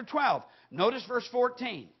chapter 12, notice verse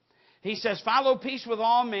 14. He says, follow peace with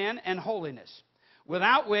all men and holiness,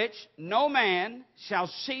 without which no man shall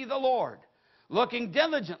see the Lord. Looking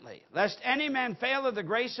diligently, lest any man fail of the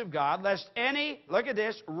grace of God, lest any, look at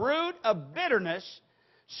this, root of bitterness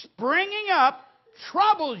springing up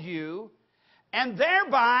trouble you, and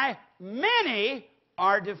thereby many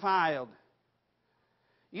are defiled.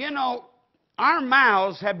 You know, our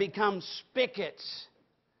mouths have become spigots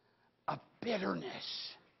of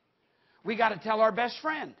bitterness. We got to tell our best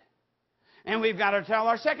friend. And we've got to tell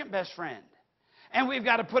our second best friend. And we've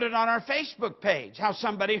got to put it on our Facebook page, how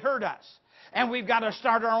somebody hurt us. And we've got to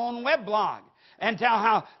start our own web blog and tell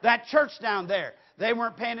how that church down there, they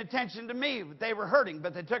weren't paying attention to me, but they were hurting,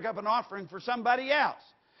 but they took up an offering for somebody else.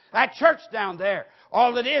 That church down there,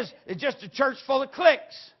 all it is just a church full of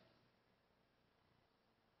cliques.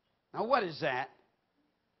 Now, what is that?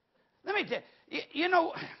 Let me tell you, you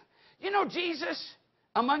know Jesus,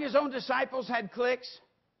 among His own disciples, had cliques.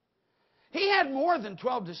 He had more than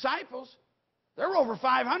 12 disciples. There were over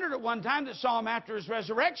 500 at one time that saw him after his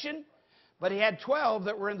resurrection, but he had 12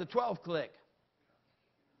 that were in the 12 clique.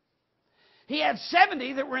 He had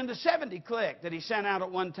 70 that were in the 70 clique that he sent out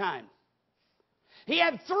at one time. He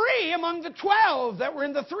had 3 among the 12 that were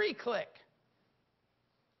in the 3 clique.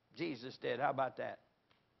 Jesus did. How about that?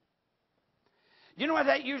 You know what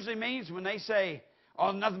that usually means when they say,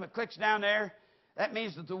 oh, nothing but cliques down there? That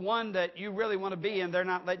means that the one that you really want to be in, they're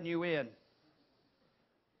not letting you in.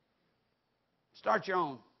 Start your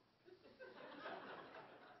own.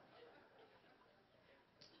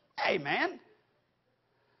 Hey, man.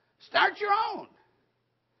 Start your own.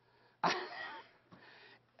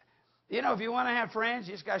 You know, if you want to have friends,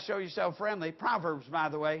 you just got to show yourself friendly. Proverbs, by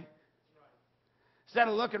the way. Instead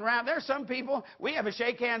of looking around, there's some people, we have a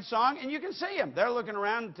shake hand song, and you can see them. They're looking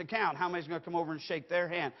around to count how many's going to come over and shake their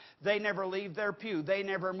hand. They never leave their pew. They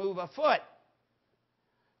never move a foot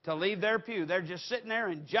to leave their pew. They're just sitting there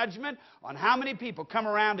in judgment on how many people come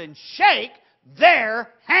around and shake their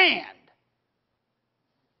hand.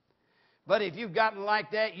 But if you've gotten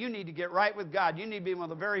like that, you need to get right with God. You need to be one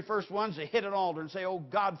of the very first ones to hit an altar and say, oh,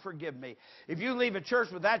 God, forgive me. If you leave a church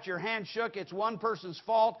without your hand shook, it's one person's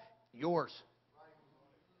fault, yours.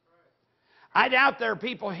 I doubt there are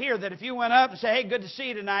people here that if you went up and say, hey, good to see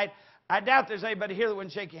you tonight, I doubt there's anybody here that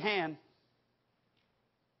wouldn't shake your hand.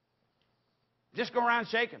 Just go around and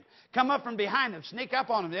shake them. Come up from behind them. Sneak up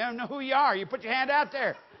on them. They don't know who you are. You put your hand out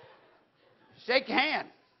there. Shake your hand.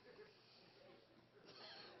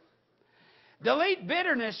 Delete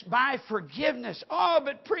bitterness by forgiveness. Oh,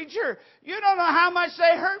 but preacher, you don't know how much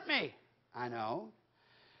they hurt me. I know.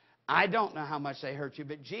 I don't know how much they hurt you,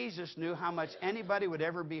 but Jesus knew how much anybody would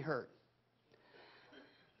ever be hurt.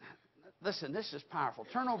 Listen, this is powerful.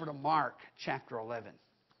 Turn over to Mark chapter 11.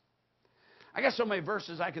 I got so many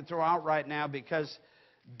verses I could throw out right now because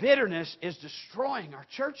bitterness is destroying our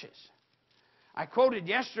churches. I quoted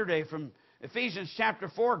yesterday from Ephesians chapter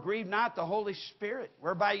 4, grieve not the Holy Spirit,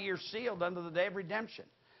 whereby ye are sealed unto the day of redemption.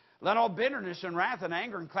 Let all bitterness and wrath and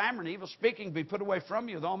anger and clamor and evil speaking be put away from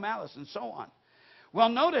you with all malice, and so on. Well,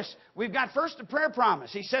 notice, we've got first a prayer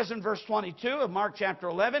promise. He says in verse 22 of Mark chapter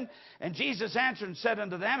 11, and Jesus answered and said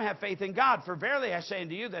unto them, have faith in God. For verily I say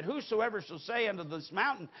unto you, that whosoever shall say unto this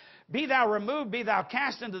mountain, be thou removed, be thou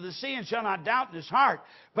cast into the sea, and shall not doubt in his heart,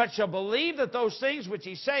 but shall believe that those things which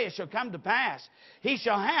he saith shall come to pass, he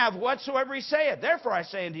shall have whatsoever he saith. Therefore I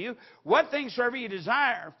say unto you, what things soever ye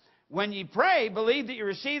desire, when ye pray, believe that ye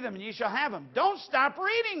receive them, and ye shall have them. Don't stop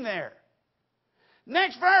reading there.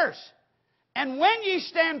 Next verse. And when ye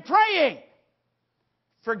stand praying,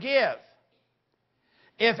 forgive.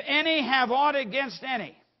 If any have aught against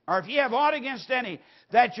any, or if ye have aught against any,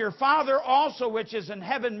 that your Father also which is in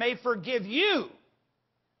heaven may forgive you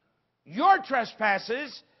your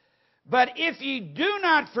trespasses. But if ye do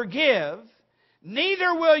not forgive,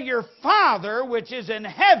 neither will your Father which is in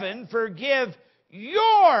heaven forgive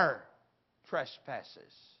your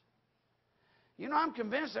trespasses. You know, I'm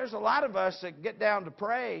convinced there's a lot of us that get down to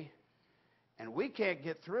pray and we can't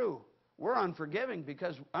get through. We're unforgiven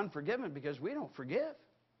because we don't forgive.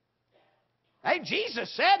 Hey,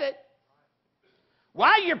 Jesus said it.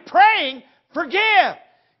 While you're praying, forgive.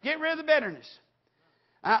 Get rid of the bitterness.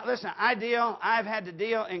 Listen, I've had to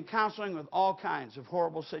deal in counseling with all kinds of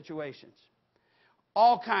horrible situations.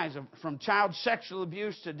 All kinds of, from child sexual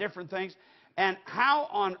abuse to different things. And how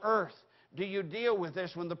on earth do you deal with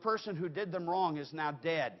this when the person who did them wrong is now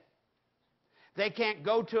dead? They can't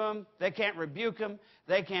go to them. They can't rebuke them.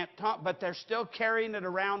 They can't talk, but they're still carrying it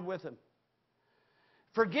around with them.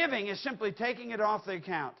 Forgiving is simply taking it off the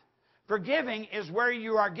account. Forgiving is where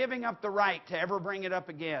you are giving up the right to ever bring it up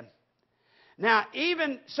again. Now,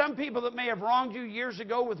 even some people that may have wronged you years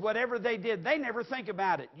ago with whatever they did, they never think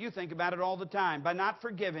about it. You think about it all the time. By not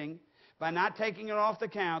forgiving, by not taking it off the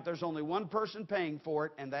account, there's only one person paying for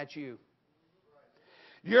it, and that's you.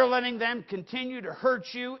 You're letting them continue to hurt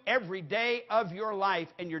you every day of your life,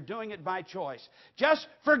 and you're doing it by choice. Just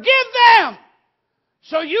forgive them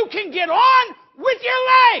so you can get on with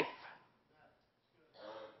your life.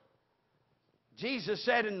 Jesus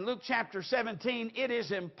said in Luke chapter 17, it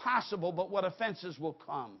is impossible, but what offenses will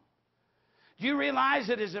come. Do you realize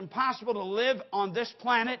it is impossible to live on this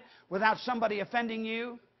planet without somebody offending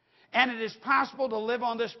you? And it is possible to live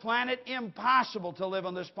on this planet, impossible to live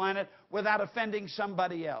on this planet without offending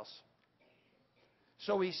somebody else.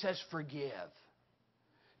 So he says, forgive.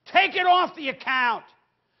 Take it off the account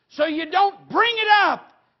so you don't bring it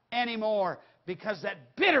up anymore. Because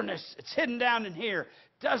that bitterness that's hidden down in here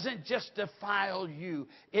doesn't just defile you.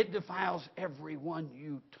 It defiles everyone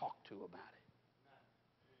you talk to about it.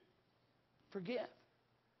 Forgive.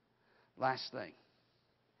 Last thing.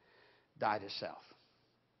 Die to self.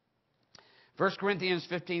 1 Corinthians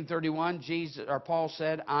 15:31, Paul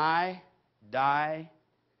said, I die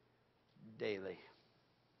daily.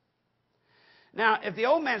 Now, if the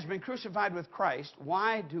old man's been crucified with Christ,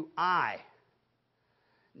 why do I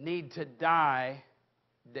need to die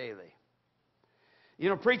daily? You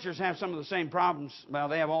know, preachers have some of the same problems. Well,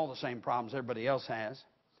 they have all the same problems everybody else has.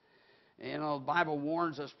 You know, the Bible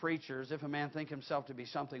warns us preachers, if a man think himself to be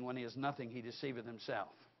something when he is nothing, he deceiveth himself.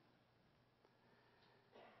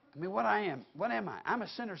 I mean, what am I? I'm a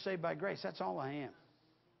sinner saved by grace. That's all I am.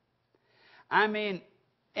 I mean,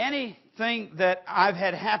 anything that I've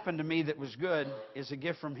had happen to me that was good is a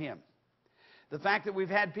gift from Him. The fact that we've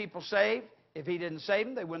had people saved, if He didn't save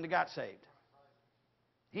them, they wouldn't have got saved.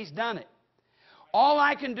 He's done it. All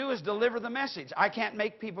I can do is deliver the message. I can't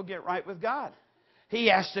make people get right with God. He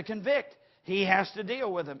has to convict. He has to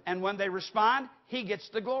deal with them. And when they respond, He gets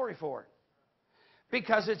the glory for it.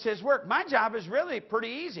 Because it's His work. My job is really pretty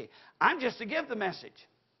easy. I'm just to give the message.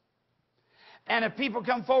 And if people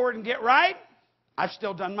come forward and get right, I've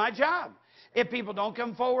still done my job. If people don't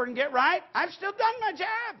come forward and get right, I've still done my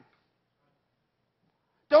job.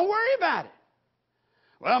 Don't worry about it.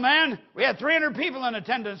 Well, man, we had 300 people in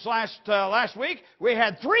attendance last week. We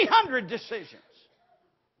had 300 decisions.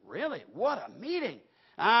 Really? What a meeting.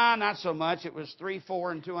 Not so much. It was 3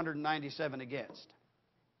 for, and 297 against.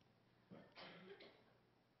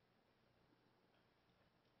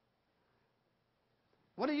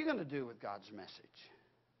 What are you going to do with God's message?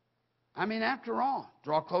 I mean, after all,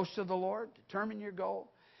 draw close to the Lord, determine your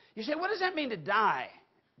goal. You say, what does that mean to die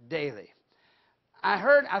daily?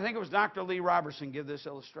 I think it was Dr. Lee Robertson give this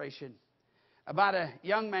illustration about a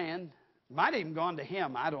young man, might have even gone to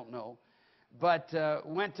him, I don't know, but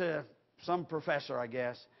went to some professor, I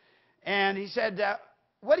guess, and he said,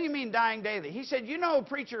 what do you mean dying daily? He said, you know,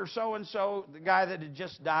 preacher so-and-so, the guy that had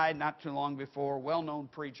just died not too long before, well-known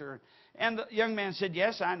preacher. And the young man said,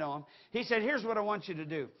 yes, I know him. He said, here's what I want you to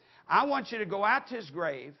do. I want you to go out to his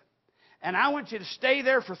grave, and I want you to stay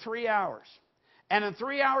there for 3 hours. And in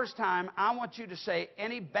 3 hours' time, I want you to say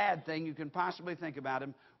any bad thing you can possibly think about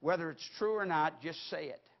him, whether it's true or not, just say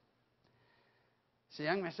it. So the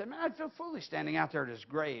young man said, man, I'd feel foolish standing out there at his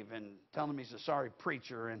grave and telling him he's a sorry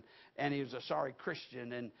preacher and he was a sorry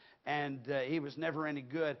Christian and he was never any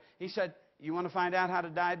good. He said, you want to find out how to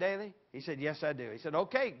die daily? He said, yes, I do. He said,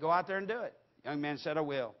 okay, go out there and do it. The young man said, I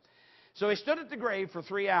will. So he stood at the grave for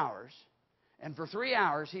 3 hours. And for 3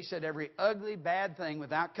 hours, he said every ugly, bad thing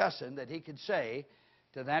without cussing that he could say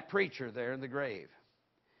to that preacher there in the grave.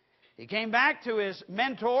 He came back to his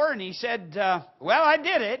mentor and he said, well, I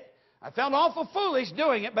did it. I felt awful foolish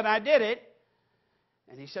doing it, but I did it.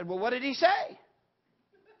 And he said, well, what did he say?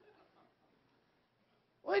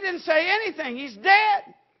 Well, he didn't say anything. He's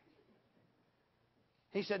dead.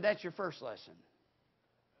 He said, that's your first lesson.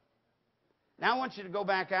 Now I want you to go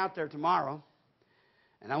back out there tomorrow.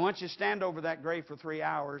 And I want you to stand over that grave for 3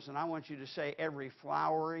 hours, and I want you to say every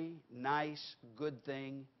flowery, nice, good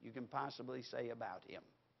thing you can possibly say about him.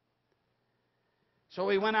 So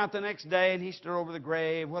he went out the next day, and he stood over the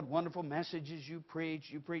grave. What wonderful messages you preach.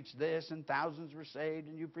 You preached this, and thousands were saved,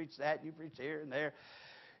 and you preached that, and you preached here and there.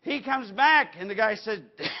 He comes back, and the guy said,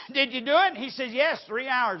 did you do it? He said, yes, 3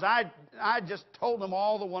 hours. I just told him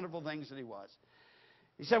all the wonderful things that he was.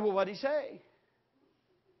 He said, well, what did he say?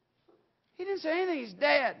 He didn't say anything. He's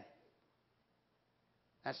dead.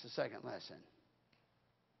 That's the second lesson.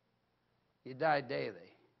 You die daily.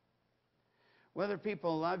 Whether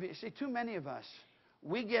people love you. See, too many of us,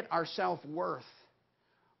 we get our self-worth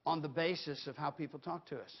on the basis of how people talk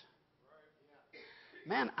to us.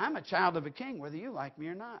 Man, I'm a child of a king, whether you like me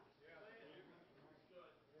or not.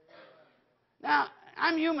 Now,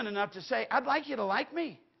 I'm human enough to say, I'd like you to like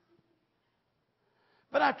me.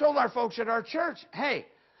 But I've told our folks at our church, hey,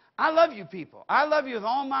 I love you people. I love you with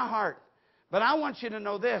all my heart. But I want you to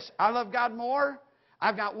know this. I love God more.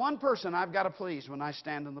 I've got one person I've got to please when I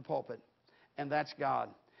stand in the pulpit, and that's God.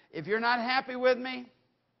 If you're not happy with me,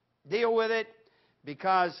 deal with it,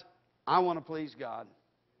 because I want to please God.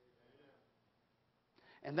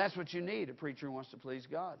 And that's what you need, a preacher who wants to please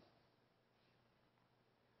God.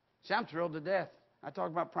 See, I'm thrilled to death. I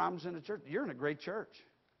talk about problems in the church. You're in a great church.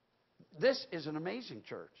 This is an amazing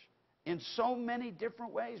church in so many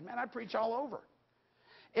different ways. Man, I preach all over.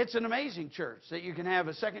 It's an amazing church that you can have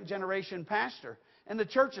a second-generation pastor, and the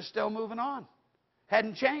church is still moving on.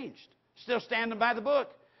 Hadn't changed. Still standing by the book.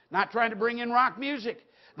 Not trying to bring in rock music.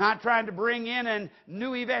 Not trying to bring in a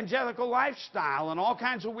new evangelical lifestyle and all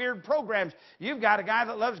kinds of weird programs. You've got a guy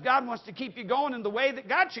that loves God and wants to keep you going in the way that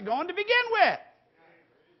got you going to begin with.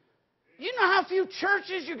 You know how few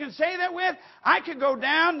churches you can say that with? I could go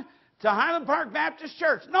down to Highland Park Baptist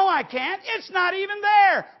Church. No, I can't. It's not even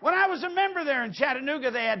there. When I was a member there in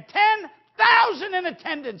Chattanooga, they had 10,000 in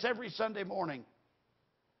attendance every Sunday morning.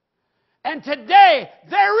 And today,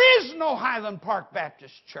 there is no Highland Park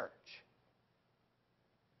Baptist Church.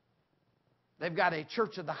 They've got a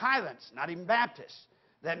Church of the Highlands, not even Baptist,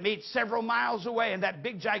 that meets several miles away in that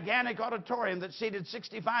big, gigantic auditorium that seated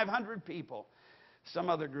 6,500 people. Some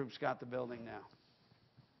other groups got the building now.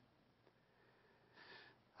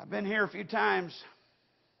 I've been here a few times.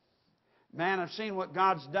 Man, I've seen what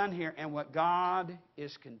God's done here and what God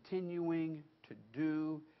is continuing to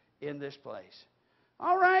do in this place.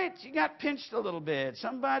 All right, you got pinched a little bit.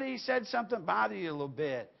 Somebody said something bothered you a little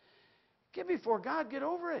bit. Get before God, get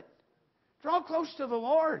over it. Draw close to the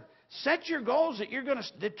Lord. Set your goals that you're going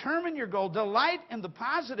to determine your goal. Delight in the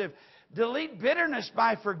positive. Delete bitterness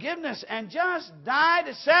by forgiveness and just die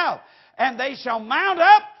to self. And they shall mount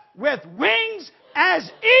up with wings as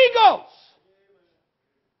eagles.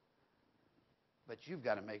 But you've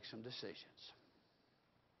got to make some decisions.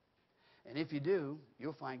 And if you do,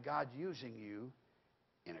 you'll find God using you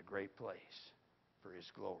in a great place for His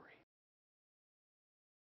glory.